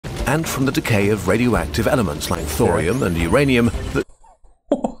and from the decay of radioactive elements like thorium and uranium that...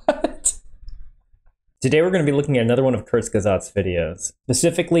 What? Today we're going to be looking at another one of Kurzgesagt's videos.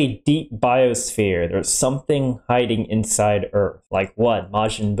 Specifically, deep biosphere. There's something hiding inside Earth. Like what?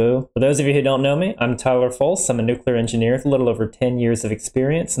 Majin Buu? For those of you who don't know me, I'm Tyler Folse. I'm a nuclear engineer with a little over 10 years of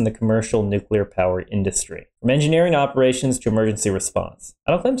experience in the commercial nuclear power industry. From engineering operations to emergency response.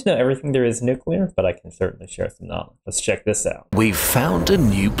 I don't claim to know everything there is nuclear, but I can certainly share some knowledge. Let's check this out. We've found a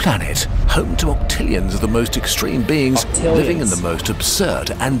new planet, home to octillions of the most extreme beings living in the most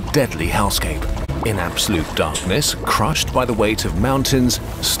absurd and deadly hellscape. In absolute darkness, crushed by the weight of mountains,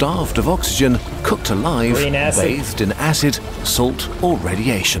 starved of oxygen, cooked alive, bathed in acid, salt or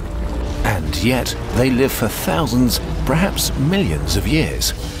radiation. And yet, they live for thousands, perhaps millions of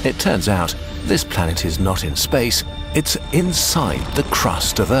years. It turns out, this planet is not in space, it's inside the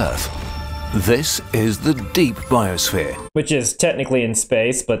crust of Earth. This is the deep biosphere. Which is technically in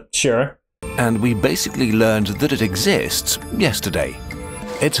space, but sure. And we basically learned that it exists yesterday.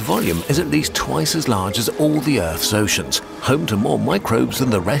 Its volume is at least twice as large as all the Earth's oceans, home to more microbes than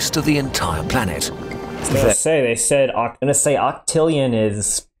the rest of the entire planet. They said octillion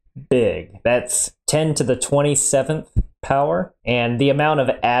is big. That's 10 to the 27th power, and the amount of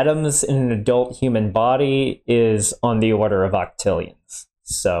atoms in an adult human body is on the order of octillions.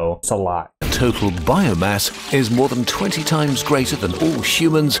 So it's a lot. Total biomass is more than 20 times greater than all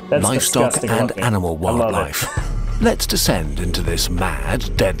humans, livestock and animal wildlife. Let's descend into this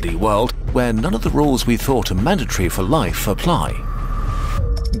mad, deadly world where none of the rules we thought are mandatory for life apply.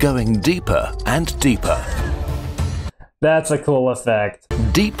 Going deeper and deeper. That's a cool effect.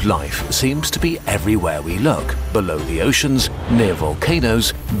 Deep life seems to be everywhere we look. Below the oceans, near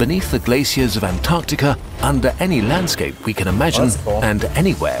volcanoes, beneath the glaciers of Antarctica, under any landscape we can imagine, and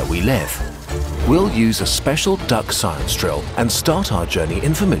anywhere we live. We'll use a special duck science drill and start our journey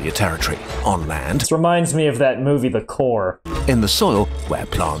in familiar territory. On land. This reminds me of that movie, The Core. In the soil, where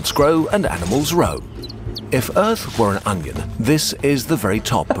plants grow and animals roam. If Earth were an onion, this is the very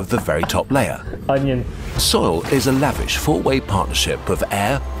top of the very top layer. Onion. Soil is a lavish four-way partnership of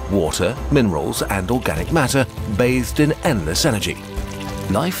air, water, minerals, and organic matter bathed in endless energy.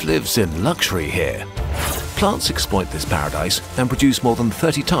 Life lives in luxury here. Plants exploit this paradise and produce more than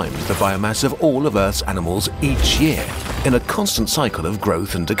 30 times the biomass of all of Earth's animals each year, in a constant cycle of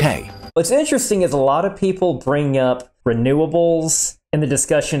growth and decay. What's interesting is a lot of people bring up renewables in the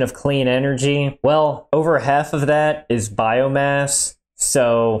discussion of clean energy. Well, over half of that is biomass,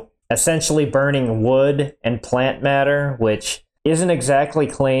 so essentially burning wood and plant matter, which isn't exactly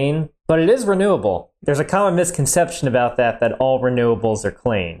clean, but it is renewable. There's a common misconception about that all renewables are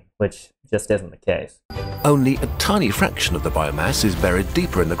clean, which just isn't the case. Only a tiny fraction of the biomass is buried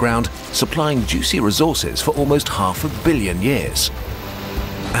deeper in the ground, supplying juicy resources for almost 500 million years.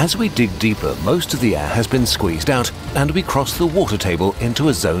 As we dig deeper, most of the air has been squeezed out, and we cross the water table into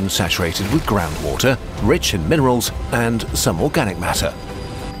a zone saturated with groundwater, rich in minerals and some organic matter.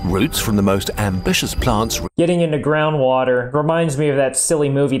 Roots from the most ambitious plants. Getting into groundwater reminds me of that silly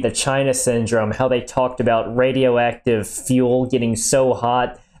movie, The China Syndrome, how they talked about radioactive fuel getting so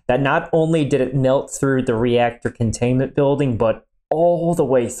hot that not only did it melt through the reactor containment building, but all the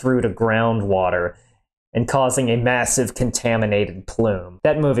way through to groundwater and causing a massive contaminated plume.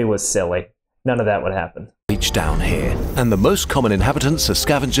 That movie was silly. None of that would happen. Reach down here, and the most common inhabitants are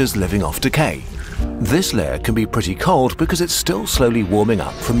scavengers living off decay. This layer can be pretty cold because it's still slowly warming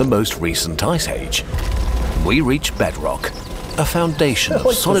up from the most recent ice age. We reach bedrock, a foundation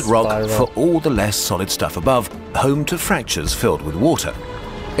of solid rock for all the less solid stuff above, home to fractures filled with water.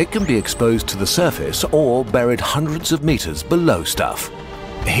 It can be exposed to the surface or buried hundreds of meters below stuff.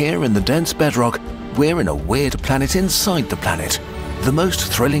 Here in the dense bedrock, we're in a weird planet inside the planet, the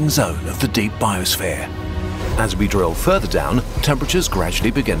most thrilling zone of the deep biosphere. As we drill further down, temperatures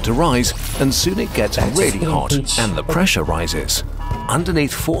gradually begin to rise, and soon it gets really hot and the pressure rises.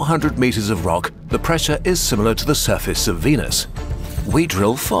 Underneath 400 meters of rock, the pressure is similar to the surface of Venus. We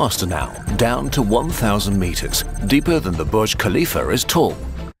drill faster now, down to 1,000 meters, deeper than the Burj Khalifa is tall.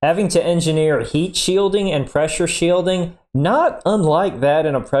 Having to engineer heat shielding and pressure shielding, not unlike that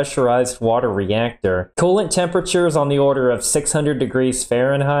in a pressurized water reactor. Coolant temperature is on the order of 600 degrees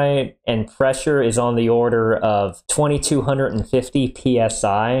Fahrenheit, and pressure is on the order of 2,250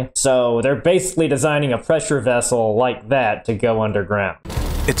 psi. So they're basically designing a pressure vessel like that to go underground.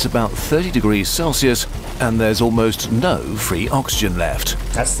 It's about 30 degrees Celsius, and there's almost no free oxygen left.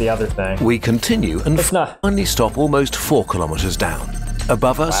 That's the other thing. We continue and finally stop almost 4 kilometers down.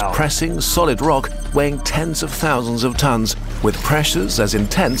 Above us, Wow. pressing solid rock weighing tens of thousands of tons, with pressures as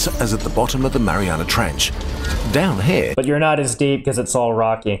intense as at the bottom of the Mariana Trench. Down here, But you're not as deep because it's all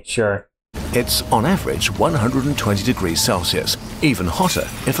rocky, sure. it's on average 120 degrees Celsius, even hotter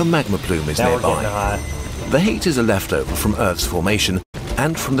if a magma plume is Now we're nearby. getting hot. The heat is a leftover from Earth's formation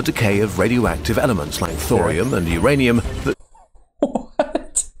and from the decay of radioactive elements like thorium and uranium that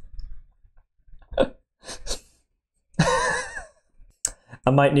What? I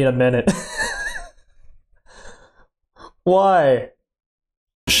might need a minute. Why?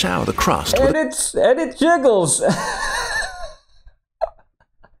 shower the crust with And it jiggles.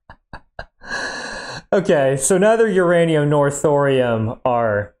 Okay, so neither uranium nor thorium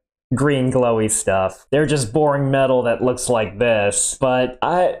are green glowy stuff. They're just boring metal that looks like this. But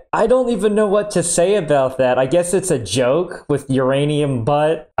I don't even know what to say about that. I guess it's a joke with uranium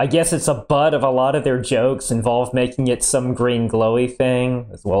butt. I guess it's a butt of a lot of their jokes involve making it some green glowy thing,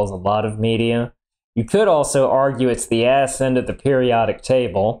 as well as a lot of media. You could also argue it's the ass end of the periodic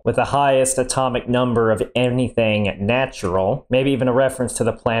table, with the highest atomic number of anything natural, maybe even a reference to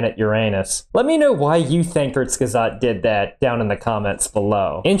the planet Uranus. Let me know why you think Kurzgesagt did that down in the comments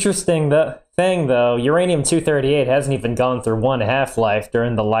below. Interesting thing though, uranium-238 hasn't even gone through one half-life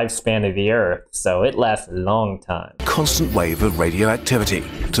during the lifespan of the Earth, so it lasts a long time. constant wave of radioactivity.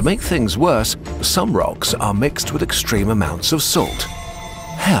 To make things worse, some rocks are mixed with extreme amounts of salt.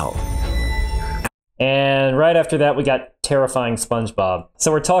 Hell. And right after that, we got terrifying SpongeBob.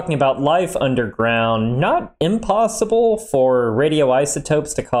 So we're talking about life underground. Not impossible for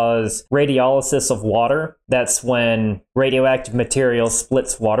radioisotopes to cause radiolysis of water. That's when radioactive material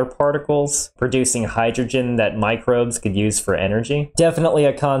splits water particles, producing hydrogen that microbes could use for energy. Definitely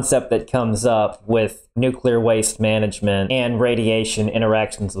a concept that comes up with nuclear waste management and radiation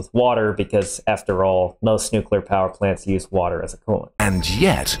interactions with water, because after all, most nuclear power plants use water as a coolant. And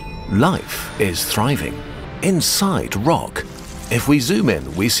yet, life is thriving inside rock. If we zoom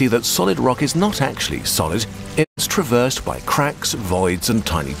in, we see that solid rock is not actually solid. It's traversed by cracks, voids, and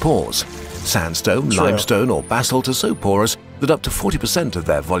tiny pores. Sandstone, True. limestone, or basalt are so porous that up to 40% of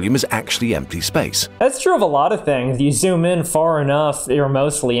their volume is actually empty space. That's true of a lot of things. You zoom in far enough, you're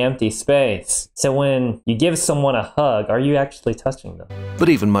mostly empty space. So when you give someone a hug, are you actually touching them? But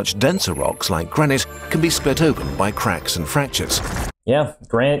even much denser rocks like granite can be split open by cracks and fractures. Yeah,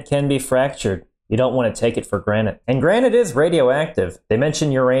 granite can be fractured. You don't want to take it for granted. And granite is radioactive. They mention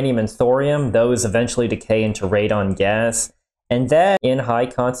uranium and thorium. Those eventually decay into radon gas. And that, in high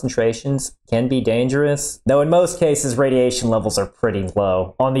concentrations, can be dangerous. Though in most cases, radiation levels are pretty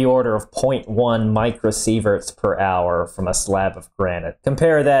low, on the order of 0.1 microsieverts per hour from a slab of granite.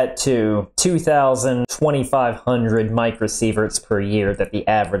 Compare that to 2,000, 2,500 microsieverts per year that the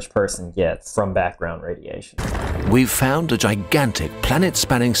average person gets from background radiation. We've found a gigantic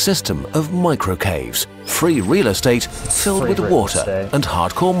planet-spanning system of microcaves, free real estate filled Free with real water estate. and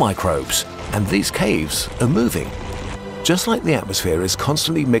hardcore microbes. And these caves are moving. Just like the atmosphere is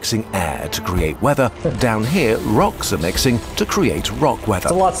constantly mixing air to create weather, down here rocks are mixing to create rock weather.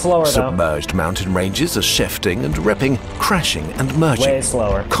 It's a lot slower though. Submerged mountain ranges are shifting and ripping, crashing and merging. Way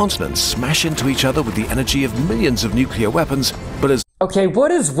slower. Continents smash into each other with the energy of millions of nuclear weapons, but as Okay, what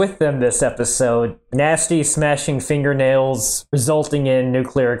is with them this episode? Nasty smashing fingernails resulting in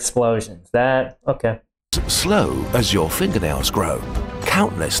nuclear explosions. Okay. slow as your fingernails grow.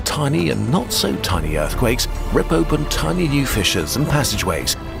 Countless tiny and not so tiny earthquakes rip open tiny new fissures and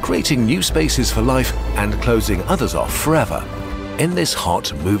passageways, creating new spaces for life and closing others off forever. In this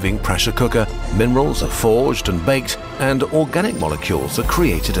hot, moving pressure cooker, minerals are forged and baked, and organic molecules are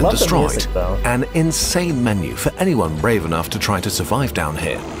created and Love the destroyed. music, though. An insane menu for anyone brave enough to try to survive down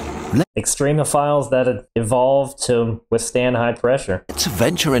here. Extremophiles that had evolved to withstand high pressure. Let's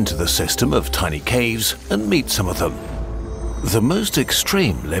venture into the system of tiny caves and meet some of them. The most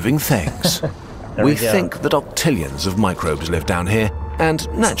extreme living things. There We we go. think that octillions of microbes live down here, and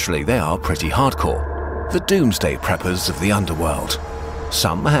naturally they are pretty hardcore. The doomsday preppers of the underworld.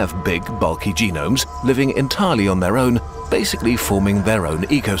 Some have big, bulky genomes, living entirely on their own, basically forming their own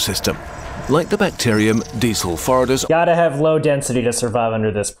ecosystem. Like the bacterium Desulforidus Gotta have low density to survive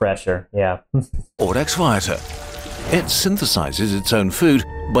under this pressure, yeah. or Exviator. It synthesizes its own food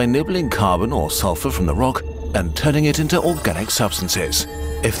by nibbling carbon or sulfur from the rock and turning it into organic substances.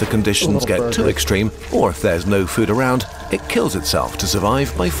 If the conditions Little get too burgers. extreme, or if there's no food around, it kills itself to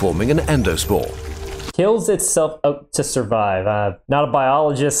survive by forming an endospore. Kills itself to survive. Not a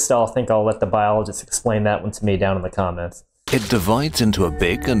biologist, I think I'll let the biologist explain that one to me down in the comments. It divides into a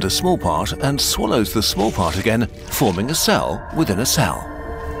big and a small part and swallows the small part again, forming a cell within a cell.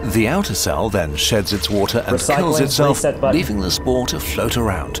 The outer cell then sheds its water and kills itself, leaving the spore to float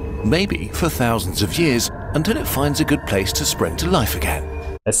around, maybe for thousands of years, until it finds a good place to spring to life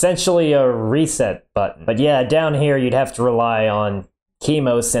again. Essentially a reset button. But yeah, down here you'd have to rely on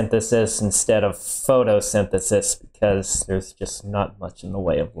chemosynthesis instead of photosynthesis because there's just not much in the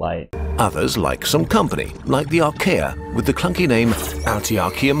way of light. Others like some company, like the Archaea, with the clunky name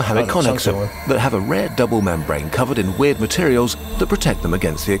Artiarchium hemiconexum, that have a rare double membrane covered in weird materials that protect them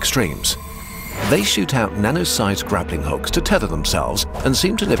against the extremes. They shoot out nano-sized grappling hooks to tether themselves and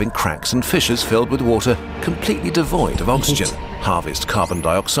seem to live in cracks and fissures filled with water completely devoid of oxygen, harvest carbon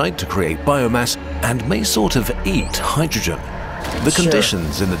dioxide to create biomass, and may sort of eat hydrogen. The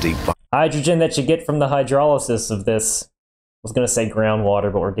conditions in the deep hydrogen that you get from the hydrolysis of this, I was going to say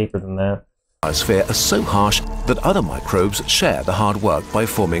groundwater, but we're deeper than that, biosphere are so harsh that other microbes share the hard work by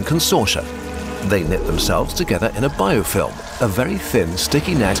forming consortia. They knit themselves together in a biofilm, a very thin,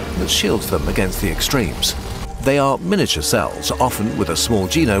 sticky net that shields them against the extremes. They are miniature cells, often with a small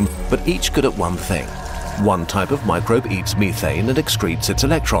genome, but each good at one thing. One type of microbe eats methane and excretes its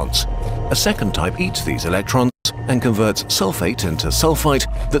electrons. A second type eats these electrons and converts sulfate into sulfite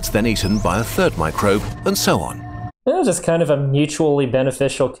that's then eaten by a third microbe, and so on. It's just kind of a mutually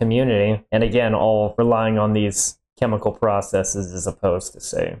beneficial community, and again, all relying on these chemical processes as opposed to,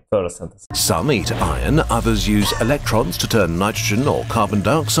 say, photosynthesis. Some eat iron, others use electrons to turn nitrogen or carbon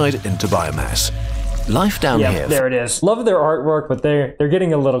dioxide into biomass. Life down here. There it is. Love their artwork, but they're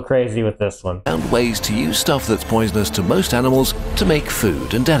getting a little crazy with this one. Found ways to use stuff that's poisonous to most animals to make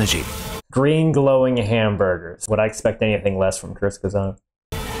food and energy. Green glowing hamburgers. Would I expect anything less from Kurzgesagt?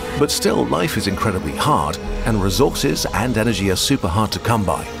 But still, life is incredibly hard, and resources and energy are super hard to come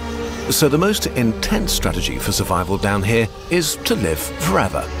by. So the most intense strategy for survival down here is to live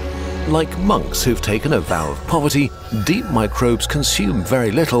forever. Like monks who've taken a vow of poverty, deep microbes consume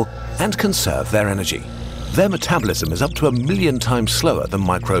very little and conserve their energy. Their metabolism is up to 1 million times slower than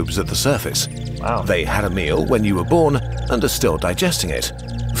microbes at the surface. Wow. They had a meal when you were born and are still digesting it.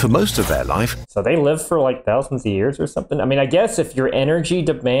 For most of their life. So they live for like thousands of years or something? I mean, I guess if your energy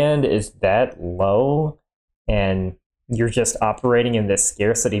demand is that low and you're just operating in this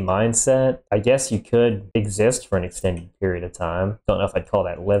scarcity mindset, I guess you could exist for an extended period of time. Don't know if I'd call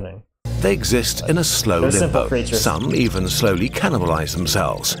that living. They exist in a slow limbo. Some even slowly cannibalize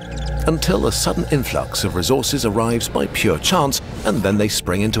themselves, until a sudden influx of resources arrives by pure chance, and then they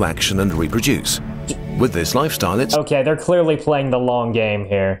spring into action and reproduce. With this lifestyle, it's okay, they're clearly playing the long game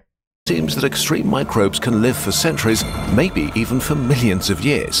here. Seems that extreme microbes can live for centuries, maybe even for millions of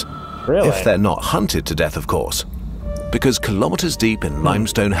years. Really? If they're not hunted to death, of course. Because kilometers deep in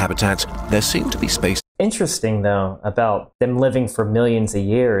limestone habitats, there seem to be space. Interesting, though, about them living for millions of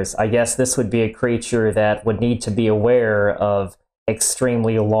years. I guess this would be a creature that would need to be aware of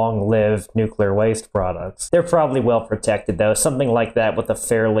extremely long-lived nuclear waste products. They're probably well protected, though. Something like that with a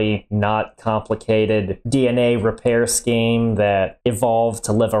fairly not complicated DNA repair scheme that evolved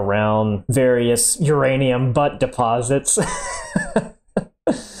to live around various uranium butt deposits.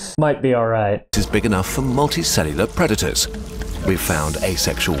 Might be all right. Is big enough for multicellular predators. We've found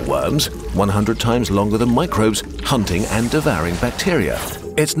asexual worms, 100 times longer than microbes, hunting and devouring bacteria.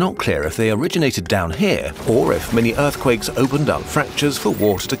 It's not clear if they originated down here, or if mini earthquakes opened up fractures for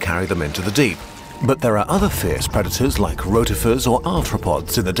water to carry them into the deep. But there are other fierce predators like rotifers or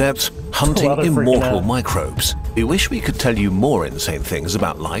arthropods in the depths, hunting immortal microbes. We wish we could tell you more insane things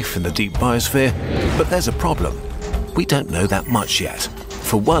about life in the deep biosphere, but there's a problem. We don't know that much yet.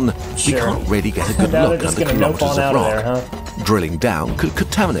 For one, we can't really get a good look under kilometers of rock. Drilling down could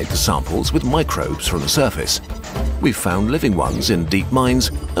contaminate the samples with microbes from the surface. We've found living ones in deep mines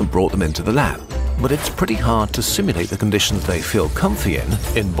and brought them into the lab. But it's pretty hard to simulate the conditions they feel comfy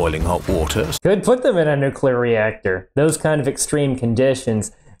in boiling hot water. Could put them in a nuclear reactor. Those kind of extreme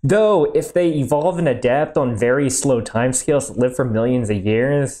conditions. Though, if they evolve and adapt on very slow timescales that live for millions of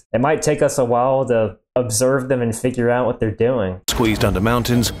years, it might take us a while to observe them and figure out what they're doing. Squeezed under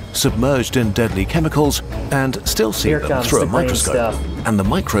mountains, submerged in deadly chemicals, and still see them through a microscope. And the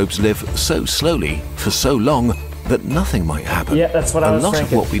microbes live so slowly for so long that nothing might happen. Yeah, that's what I was thinking. A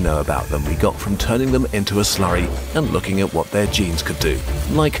lot of what we know about them we got from turning them into a slurry and looking at what their genes could do,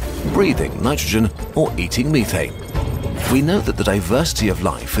 like breathing nitrogen or eating methane. We know that the diversity of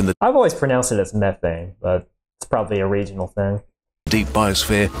life in the I've always pronounced it as methane, but it's probably a regional thing. Deep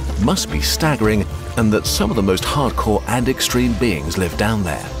biosphere must be staggering, and that some of the most hardcore and extreme beings live down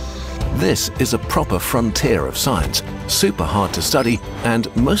there. This is a proper frontier of science, super hard to study,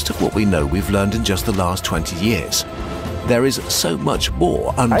 and most of what we know we've learned in just the last 20 years. There is so much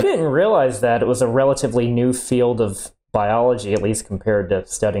more. I didn't realize that it was a relatively new field of biology, at least compared to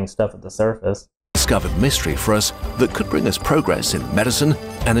studying stuff at the surface. Discovered mystery for us that could bring us progress in medicine,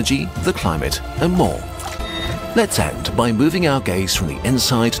 energy, the climate, and more. Let's end by moving our gaze from the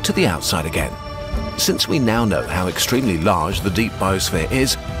inside to the outside again. Since we now know how extremely large the deep biosphere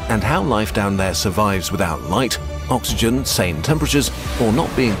is and how life down there survives without light, oxygen, sane temperatures, or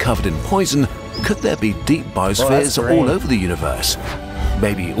not being covered in poison, could there be deep biospheres all over the universe?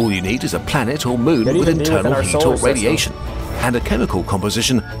 Maybe all you need is a planet or moon with internal heat or radiation, and a chemical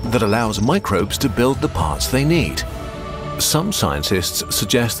composition that allows microbes to build the parts they need. Some scientists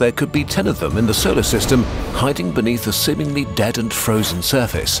suggest there could be 10 of them in the solar system, hiding beneath a seemingly dead and frozen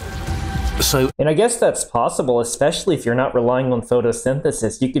surface. And I guess that's possible, especially if you're not relying on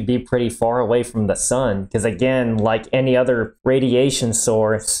photosynthesis. You could be pretty far away from the sun, because again, like any other radiation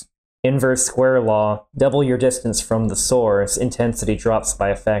source, inverse square law, double your distance from the source, intensity drops by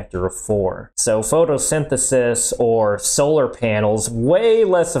a factor of 4. So photosynthesis or solar panels, way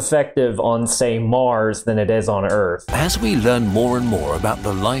less effective on, say, Mars than it is on Earth. As we learn more and more about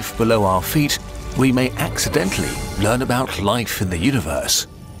the life below our feet, we may accidentally learn about life in the universe.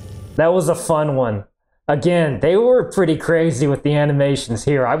 That was a fun one. Again, they were pretty crazy with the animations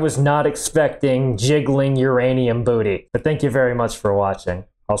here. I was not expecting jiggling uranium booty. But thank you very much for watching.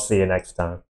 I'll see you next time.